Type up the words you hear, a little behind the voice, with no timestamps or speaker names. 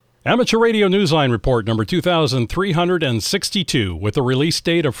Amateur Radio Newsline Report number 2362 with a release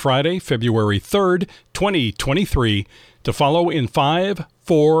date of Friday, February 3rd, 2023, to follow in 5,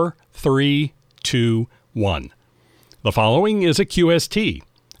 4, 3, 2, 1. The following is a QST.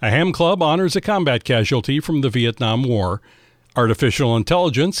 A ham club honors a combat casualty from the Vietnam War. Artificial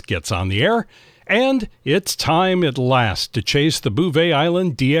intelligence gets on the air, and it's time at last to chase the Bouvet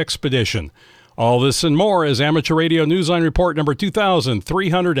Island DXpedition. All this and more as Amateur Radio Newsline Report number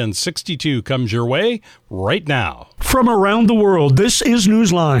 2362 comes your way right now. From around the world, this is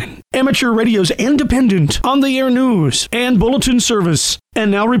Newsline, Amateur Radio's independent, on-the-air news and bulletin service.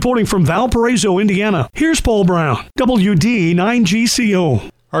 And now reporting from Valparaiso, Indiana, here's Paul Brown, WD9GCO.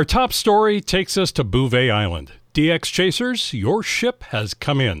 Our top story takes us to Bouvet Island. DX Chasers, your ship has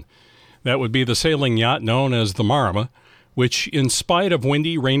come in. That would be the sailing yacht known as the Marama, which, in spite of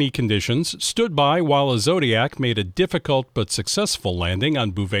windy, rainy conditions, stood by while a Zodiac made a difficult but successful landing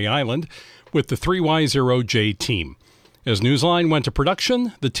on Bouvet Island with the 3Y0J team. As Newsline went to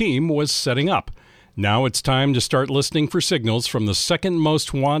production, the team was setting up. Now it's time to start listening for signals from the second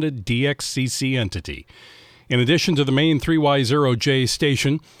most wanted DXCC entity. In addition to the main 3Y0J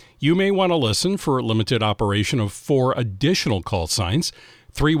station, you may want to listen for a limited operation of 4 additional call signs: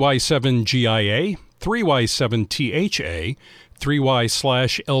 3Y7GIA, 3Y7THA,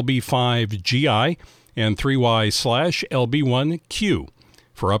 3Y/LB5GI, and 3Y/LB1Q.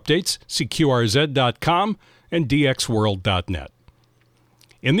 For updates, see QRZ.com and DXWorld.net.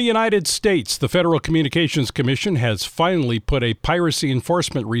 In the United States, the Federal Communications Commission has finally put a piracy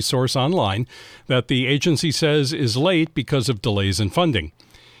enforcement resource online that the agency says is late because of delays in funding.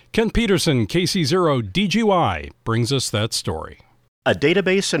 Ken Peterson, KC0DGY, brings us that story. A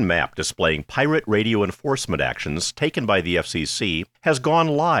database and map displaying pirate radio enforcement actions taken by the FCC has gone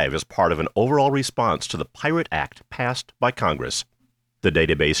live as part of an overall response to the Pirate Act passed by Congress. The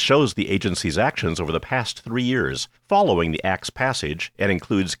database shows the agency's actions over the past 3 years following the Act's passage and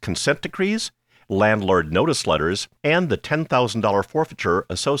includes consent decrees, landlord notice letters, and the $10,000 forfeiture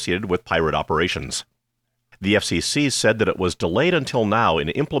associated with pirate operations. The FCC said that it was delayed until now in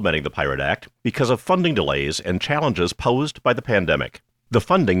implementing the Pirate Act because of funding delays and challenges posed by the pandemic. The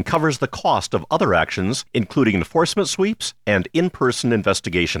funding covers the cost of other actions, including enforcement sweeps and in-person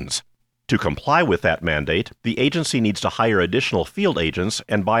investigations. To comply with that mandate, the agency needs to hire additional field agents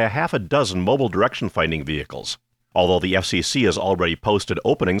and buy a half a dozen mobile direction-finding vehicles. Although the FCC has already posted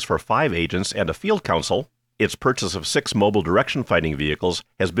openings for 5 agents and a field counsel, its purchase of 6 mobile direction-finding vehicles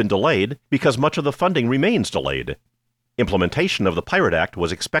has been delayed because much of the funding remains delayed. Implementation of the Pirate Act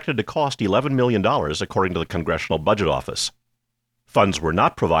was expected to cost $11 million, according to the Congressional Budget Office. Funds were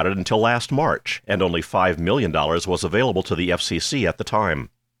not provided until last March, and only $5 million was available to the FCC at the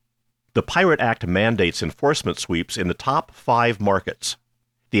time. The Pirate Act mandates enforcement sweeps in the top 5 markets.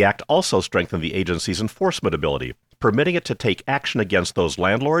 The Act also strengthened the agency's enforcement ability, permitting it to take action against those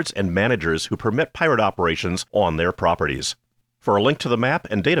landlords and managers who permit pirate operations on their properties. For a link to the map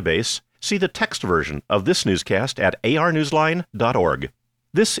and database, see the text version of this newscast at arnewsline.org.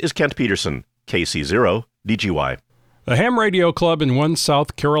 This is Kent Peterson, KC0DGY. A ham radio club in one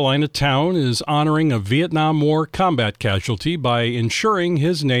South Carolina town is honoring a Vietnam War combat casualty by ensuring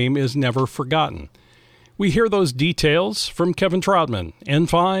his name is never forgotten. We hear those details from Kevin Troutman,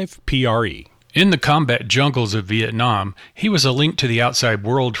 N5PRE. In the combat jungles of Vietnam, he was a link to the outside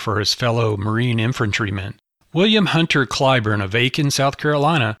world for his fellow Marine infantrymen. William Hunter Clyburn of Aiken, South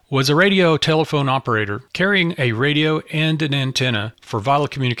Carolina, was a radio telephone operator carrying a radio and an antenna for vital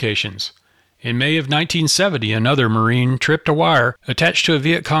communications. In May of 1970, another Marine tripped a wire attached to a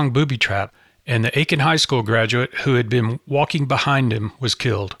Viet Cong booby trap, and the Aiken High School graduate who had been walking behind him was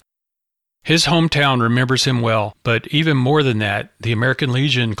killed. His hometown remembers him well, but even more than that, the American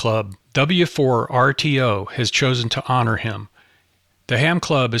Legion Club, W4RTO, has chosen to honor him. The Ham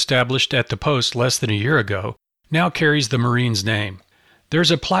Club, established at the post less than a year ago, now carries the Marine's name.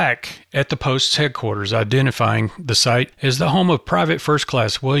 There's a plaque at the post's headquarters identifying the site as the home of Private First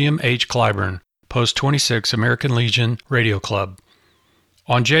Class William H. Clyburn, Post 26 American Legion Radio Club.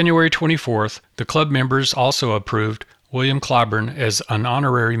 On January 24th, the club members also approved William Clyburn as an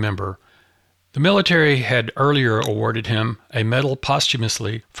honorary member. The military had earlier awarded him a medal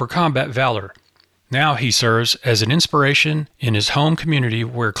posthumously for combat valor. Now he serves as an inspiration in his home community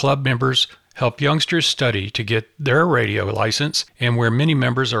where club members help youngsters study to get their radio license and where many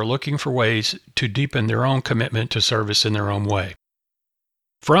members are looking for ways to deepen their own commitment to service in their own way.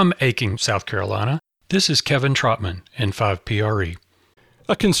 From Aiken, South Carolina, this is Kevin Troutman, N5PRE.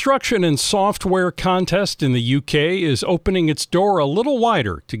 A construction and software contest in the UK is opening its door a little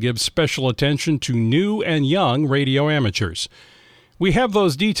wider to give special attention to new and young radio amateurs. We have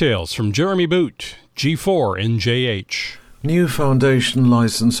those details from Jeremy Boot, G4NJH. New foundation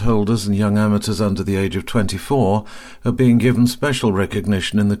licence holders and young amateurs under the age of 24 are being given special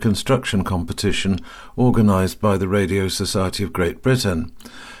recognition in the construction competition organised by the Radio Society of Great Britain.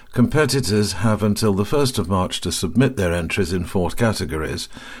 Competitors have until the 1st of March to submit their entries in 4 categories: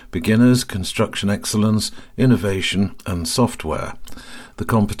 beginners, construction excellence, innovation and software. The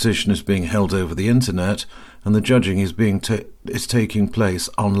competition is being held over the internet and the judging is taking place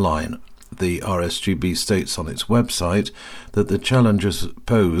online. The RSGB states on its website that the challenges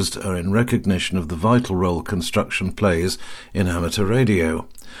posed are in recognition of the vital role construction plays in amateur radio.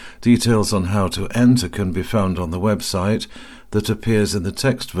 Details on how to enter can be found on the website that appears in the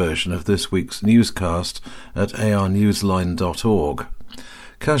text version of this week's newscast at arnewsline.org.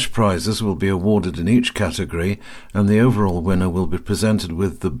 Cash prizes will be awarded in each category, and the overall winner will be presented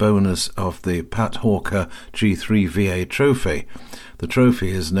with the bonus of the Pat Hawker G3VA trophy. The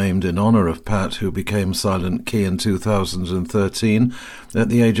trophy is named in honour of Pat, who became Silent Key in 2013 at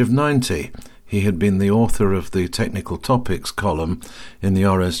the age of 90. He had been the author of the Technical Topics column in the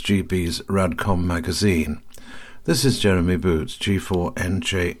RSGB's Radcom magazine. This is Jeremy Boot,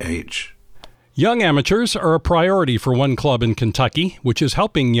 G4NJH. Young amateurs are a priority for one club in Kentucky, which is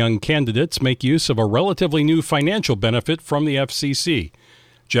helping young candidates make use of a relatively new financial benefit from the FCC.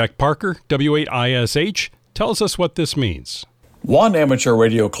 Jack Parker, W8ISH, tells us what this means. One amateur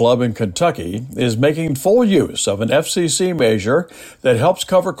radio club in Kentucky is making full use of an FCC measure that helps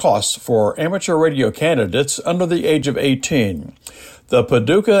cover costs for amateur radio candidates under the age of 18. The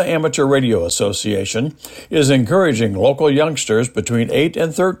Paducah Amateur Radio Association is encouraging local youngsters between 8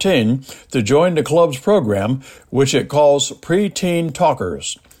 and 13 to join the club's program, which it calls Pre-Teen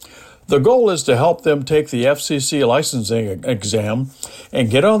Talkers. The goal is to help them take the FCC licensing exam and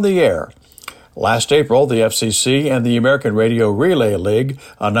get on the air. Last April, the FCC and the American Radio Relay League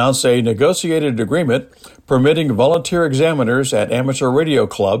announced a negotiated agreement permitting volunteer examiners at amateur radio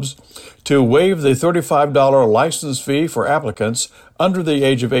clubs to waive the $35 license fee for applicants under the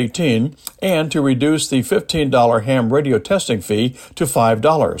age of 18 and to reduce the $15 ham radio testing fee to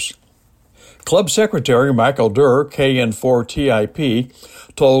 $5. Club Secretary Michael Durr, KN4TIP,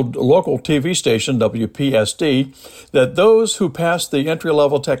 told local TV station WPSD that those who pass the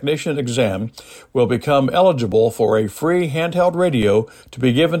entry-level technician exam will become eligible for a free handheld radio to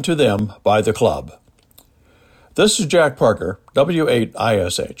be given to them by the club. This is Jack Parker,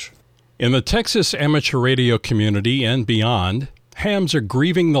 W8ISH. In the Texas amateur radio community and beyond, hams are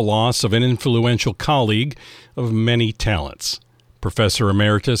grieving the loss of an influential colleague of many talents. Professor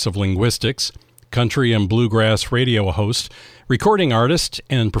Emeritus of Linguistics, country and bluegrass radio host, recording artist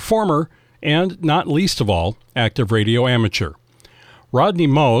and performer, and, not least of all, active radio amateur. Rodney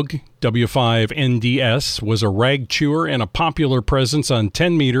Moog, W5NDS, was a rag chewer and a popular presence on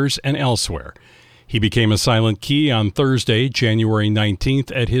 10 meters and elsewhere. He became a Silent Key on Thursday, January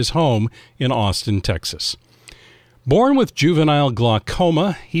 19th, at his home in Austin, Texas. Born with juvenile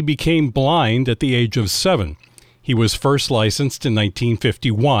glaucoma, he became blind at the age of 7. He was first licensed in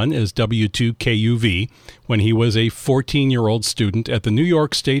 1951 as W2KUV when he was a 14-year-old student at the New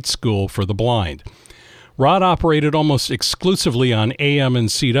York State School for the Blind. Rod operated almost exclusively on AM and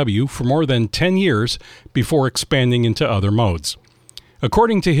CW for more than 10 years before expanding into other modes.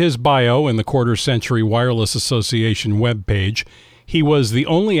 According to his bio in the Quarter Century Wireless Association webpage, he was the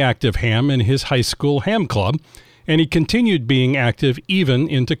only active ham in his high school ham club, and he continued being active even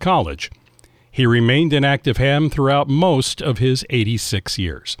into college. He remained an active ham throughout most of his 86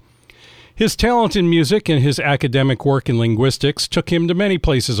 years. His talent in music and his academic work in linguistics took him to many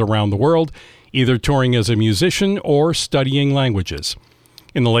places around the world, either touring as a musician or studying languages.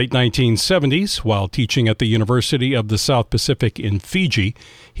 In the late 1970s, while teaching at the University of the South Pacific in Fiji,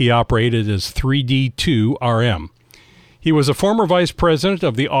 he operated as 3D2RM. He was a former vice president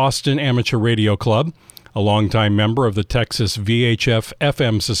of the Austin Amateur Radio Club, a longtime member of the Texas VHF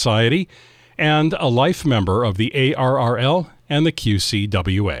FM Society, and a life member of the ARRL and the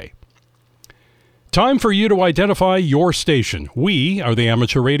QCWA. Time for you to identify your station. We are the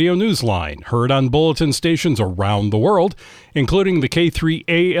Amateur Radio Newsline, heard on bulletin stations around the world, including the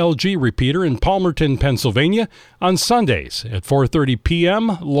K3ALG repeater in Palmerton, Pennsylvania, on Sundays at 4:30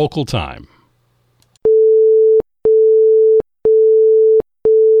 p.m. local time.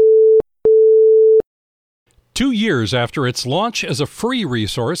 Two years after its launch as a free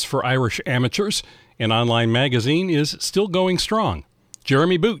resource for Irish amateurs, an online magazine is still going strong.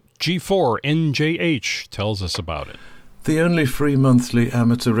 Jeremy Boot, G4NJH, tells us about it. The only free monthly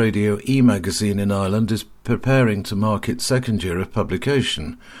amateur radio e-magazine in Ireland is preparing to mark its second year of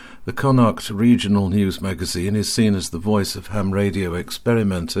publication. The Connacht Regional News magazine is seen as the voice of ham radio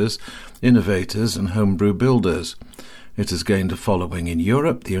experimenters, innovators and homebrew builders. It has gained a following in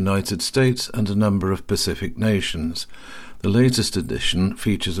Europe, the United States and a number of Pacific nations. The latest edition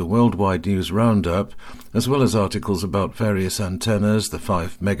features a worldwide news roundup, as well as articles about various antennas, the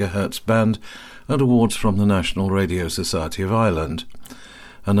 5 MHz band, and awards from the National Radio Society of Ireland.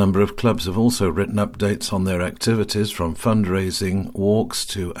 A number of clubs have also written updates on their activities, from fundraising, walks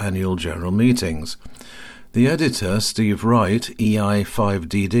to annual general meetings. The editor, Steve Wright,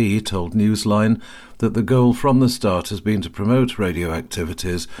 EI5DD, told Newsline that the goal from the start has been to promote radio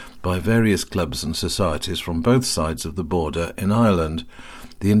activities by various clubs and societies from both sides of the border in Ireland.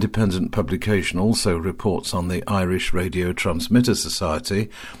 The independent publication also reports on the Irish Radio Transmitter Society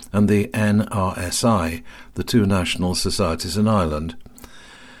and the NRSI, the two national societies in Ireland.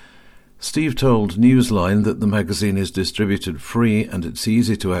 Steve told Newsline that the magazine is distributed free and it's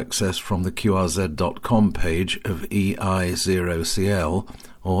easy to access from the QRZ.com page of EI0CL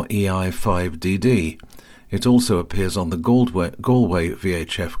or EI5DD. It also appears on the Galway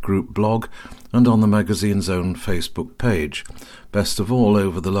VHF Group blog and on the magazine's own Facebook page. Best of all,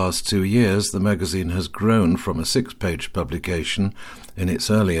 over the last 2 years, the magazine has grown from a 6-page publication in its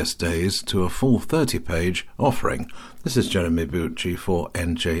earliest days to a full 30-page offering. This is Jeremy Bucci for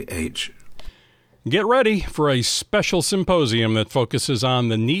NJH. Get ready for a special symposium that focuses on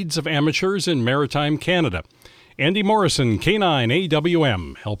the needs of amateurs in maritime Canada. Andy Morrison,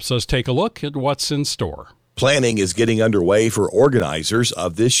 K9AWM, helps us take a look at what's in store. Planning is getting underway for organizers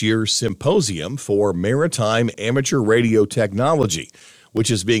of this year's Symposium for Maritime Amateur Radio Technology,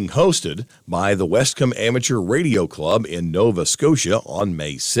 which is being hosted by the Westcombe Amateur Radio Club in Nova Scotia on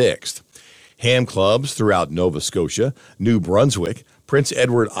May 6th. Ham clubs throughout Nova Scotia, New Brunswick, Prince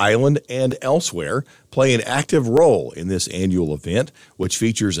Edward Island, and elsewhere play an active role in this annual event, which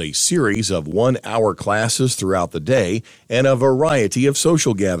features a series of 1-hour classes throughout the day and a variety of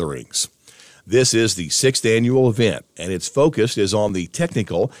social gatherings. This is the 6th annual event, and its focus is on the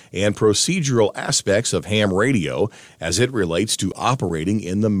technical and procedural aspects of ham radio as it relates to operating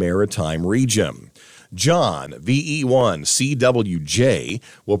in the maritime region. John, VE1CWJ,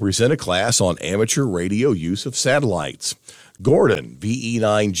 will present a class on amateur radio use of satellites. Gordon,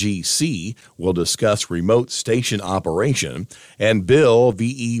 VE9GC, will discuss remote station operation, and Bill,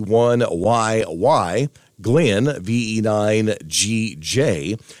 VE1YY, Glenn,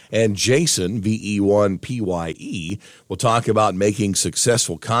 VE9GJ, and Jason, VE1PYE, will talk about making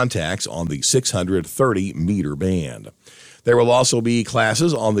successful contacts on the 630-meter band. There will also be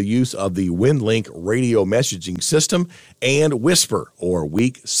classes on the use of the WindLink radio messaging system and WSPR, or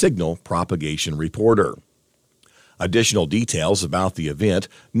Weak Signal Propagation Reporter. Additional details about the event,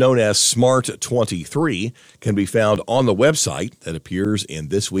 known as SMART23, can be found on the website that appears in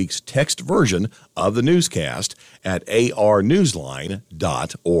this week's text version of the newscast at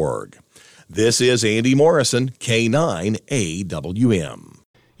arnewsline.org. This is Andy Morrison, K9AWM.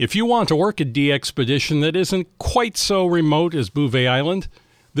 If you want to work a DXpedition that isn't quite so remote as Bouvet Island,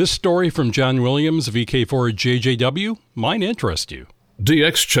 this story from John Williams, VK4JJW, might interest you.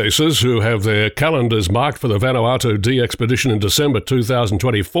 DX chasers who have their calendars marked for the Vanuatu DXpedition in December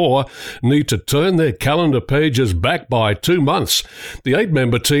 2024 need to turn their calendar pages back by 2 months. The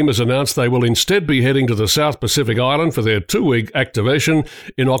 8-member team has announced they will instead be heading to the South Pacific Island for their 2-week activation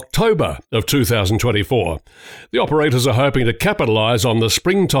in October of 2024. The operators are hoping to capitalise on the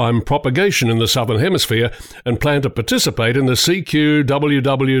springtime propagation in the Southern Hemisphere and plan to participate in the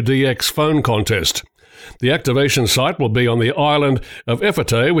CQ-WWDX phone contest. The activation site will be on the island of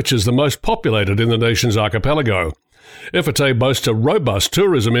Efate, which is the most populated in the nation's archipelago. Efate boasts a robust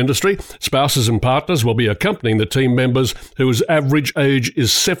tourism industry. Spouses and partners will be accompanying the team members whose average age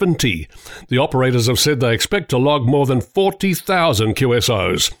is 70. The operators have said they expect to log more than 40,000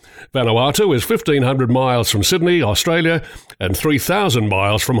 QSOs. Vanuatu is 1,500 miles from Sydney, Australia, and 3,000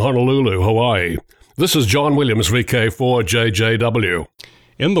 miles from Honolulu, Hawaii. This is John Williams, VK4JJW.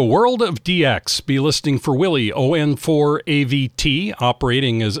 In the world of DX, be listening for Willie ON4AVT,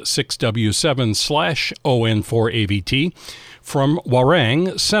 operating as 6W7/ON4AVT, from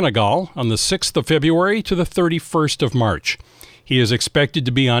Warang, Senegal, on the 6th of February to the 31st of March. He is expected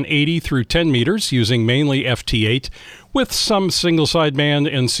to be on 80 through 10 meters, using mainly FT8, with some single-sideband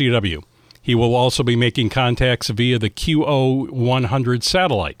and CW. He will also be making contacts via the QO100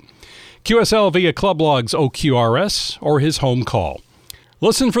 satellite, QSL via Club Log's OQRS, or his home call.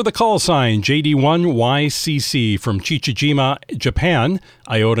 Listen for the call sign JD1YCC from Chichijima, Japan,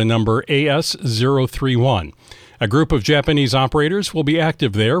 IOTA number AS031. A group of Japanese operators will be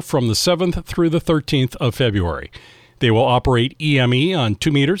active there from the 7th through the 13th of February. They will operate EME on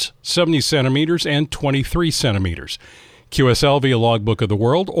 2 meters, 70 centimeters, and 23 centimeters. QSL via Logbook of the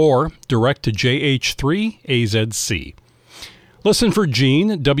World or direct to JH3 AZC. Listen for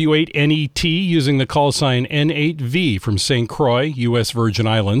Gene, W8NET, using the call sign N8V from St. Croix, U.S. Virgin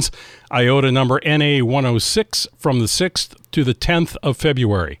Islands, IOTA number NA106 from the 6th to the 10th of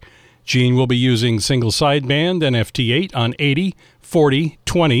February. Gene will be using single sideband NFT8 on 80, 40,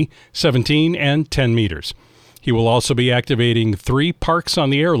 20, 17, and 10 meters. He will also be activating 3 Parks on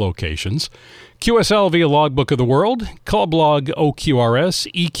the Air locations. QSL via Logbook of the World, Club Log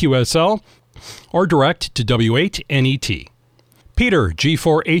OQRS, EQSL, or direct to W8NET. Peter,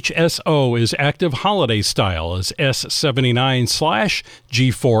 G4HSO, is active holiday style as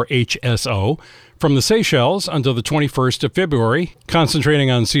S79/G4HSO from the Seychelles until the 21st of February,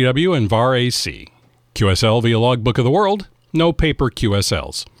 concentrating on CW and VAR AC. QSL via Logbook of the World, no paper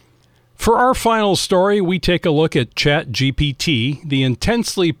QSLs. For our final story, we take a look at ChatGPT, the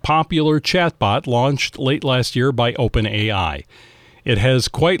intensely popular chatbot launched late last year by OpenAI. It has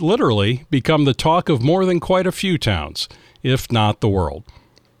quite literally become the talk of more than quite a few towns, if not the world.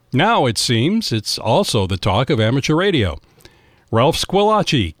 Now, it seems, it's also the talk of amateur radio. Ralph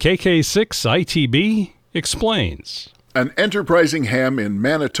Squillace, KK6ITB, explains. An enterprising ham in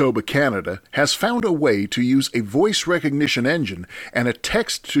Manitoba, Canada, has found a way to use a voice recognition engine and a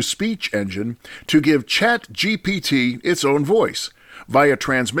text-to-speech engine to give ChatGPT its own voice, via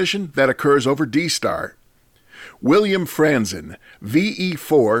transmission that occurs over D-Star. William Franzen,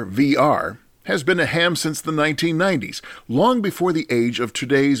 VE4VR, has been a ham since the 1990s, long before the age of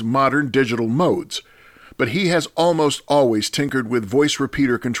today's modern digital modes, but he has almost always tinkered with voice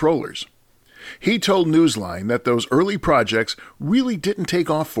repeater controllers. He told Newsline that those early projects really didn't take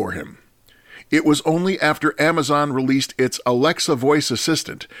off for him. It was only after Amazon released its Alexa voice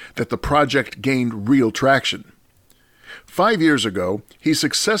assistant that the project gained real traction. 5 years ago, he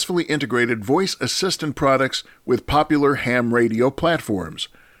successfully integrated voice assistant products with popular ham radio platforms.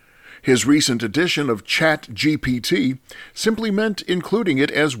 His recent addition of ChatGPT simply meant including it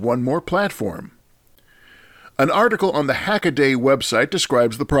as one more platform. An article on the Hackaday website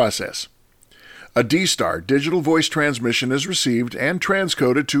describes the process. A D-Star digital voice transmission is received and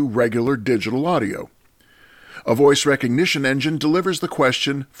transcoded to regular digital audio. A voice recognition engine delivers the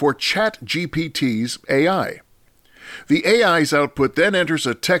question for ChatGPT's AI. The AI's output then enters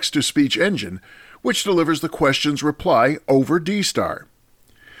a text-to-speech engine, which delivers the question's reply over D-Star.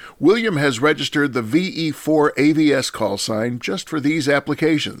 William has registered the VE4 AVS call sign just for these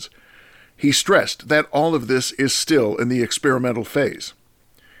applications. He stressed that all of this is still in the experimental phase.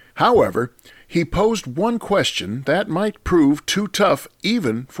 However, he posed one question that might prove too tough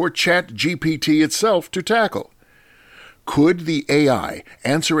even for ChatGPT itself to tackle. Could the AI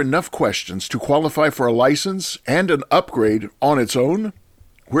answer enough questions to qualify for a license and an upgrade on its own?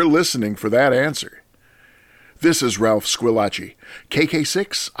 We're listening for that answer. This is Ralph Squillace,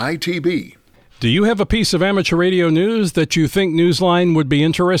 KK6ITB. Do you have a piece of amateur radio news that you think Newsline would be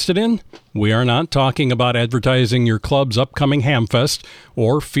interested in? We are not talking about advertising your club's upcoming Hamfest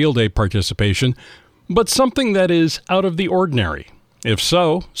or Field Day participation, but something that is out of the ordinary. If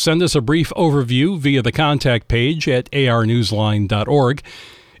so, send us a brief overview via the contact page at arnewsline.org.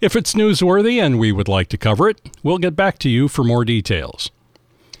 If it's newsworthy and we would like to cover it, we'll get back to you for more details.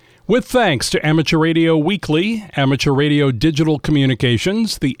 With thanks to Amateur Radio Weekly, Amateur Radio Digital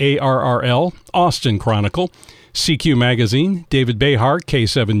Communications, the ARRL, Austin Chronicle, CQ Magazine, David Behar,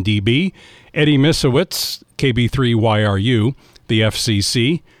 K7DB, Eddie Misowitz, KB3YRU, the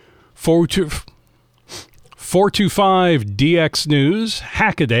FCC, 425DX News,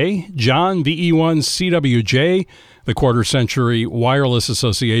 Hackaday, John VE1CWJ, the Quarter Century Wireless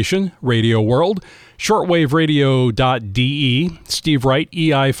Association, Radio World, shortwaveradio.de, Steve Wright,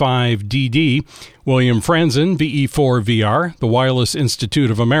 EI5DD, William Franzen, VE4VR, the Wireless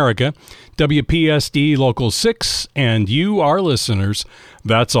Institute of America, WPSD Local 6, and you, our listeners.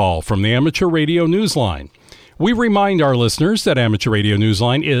 That's all from the Amateur Radio Newsline. We remind our listeners that Amateur Radio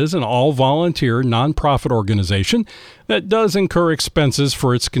Newsline is an all-volunteer, nonprofit organization that does incur expenses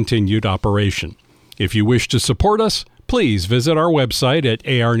for its continued operation. If you wish to support us, please visit our website at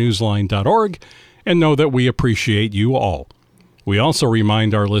arnewsline.org and know that we appreciate you all. We also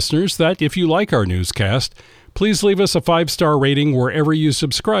remind our listeners that if you like our newscast, please leave us a 5-star rating wherever you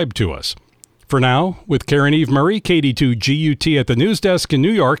subscribe to us. For now, with Karen Eve Murray, KD2GUT at the news desk in New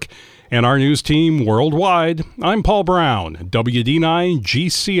York, and our news team worldwide, I'm Paul Brown,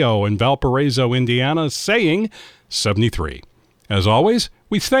 WD9GCO in Valparaiso, Indiana, saying 73. As always,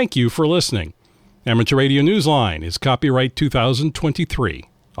 we thank you for listening. Amateur Radio Newsline is copyright 2023.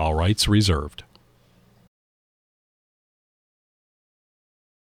 All rights reserved.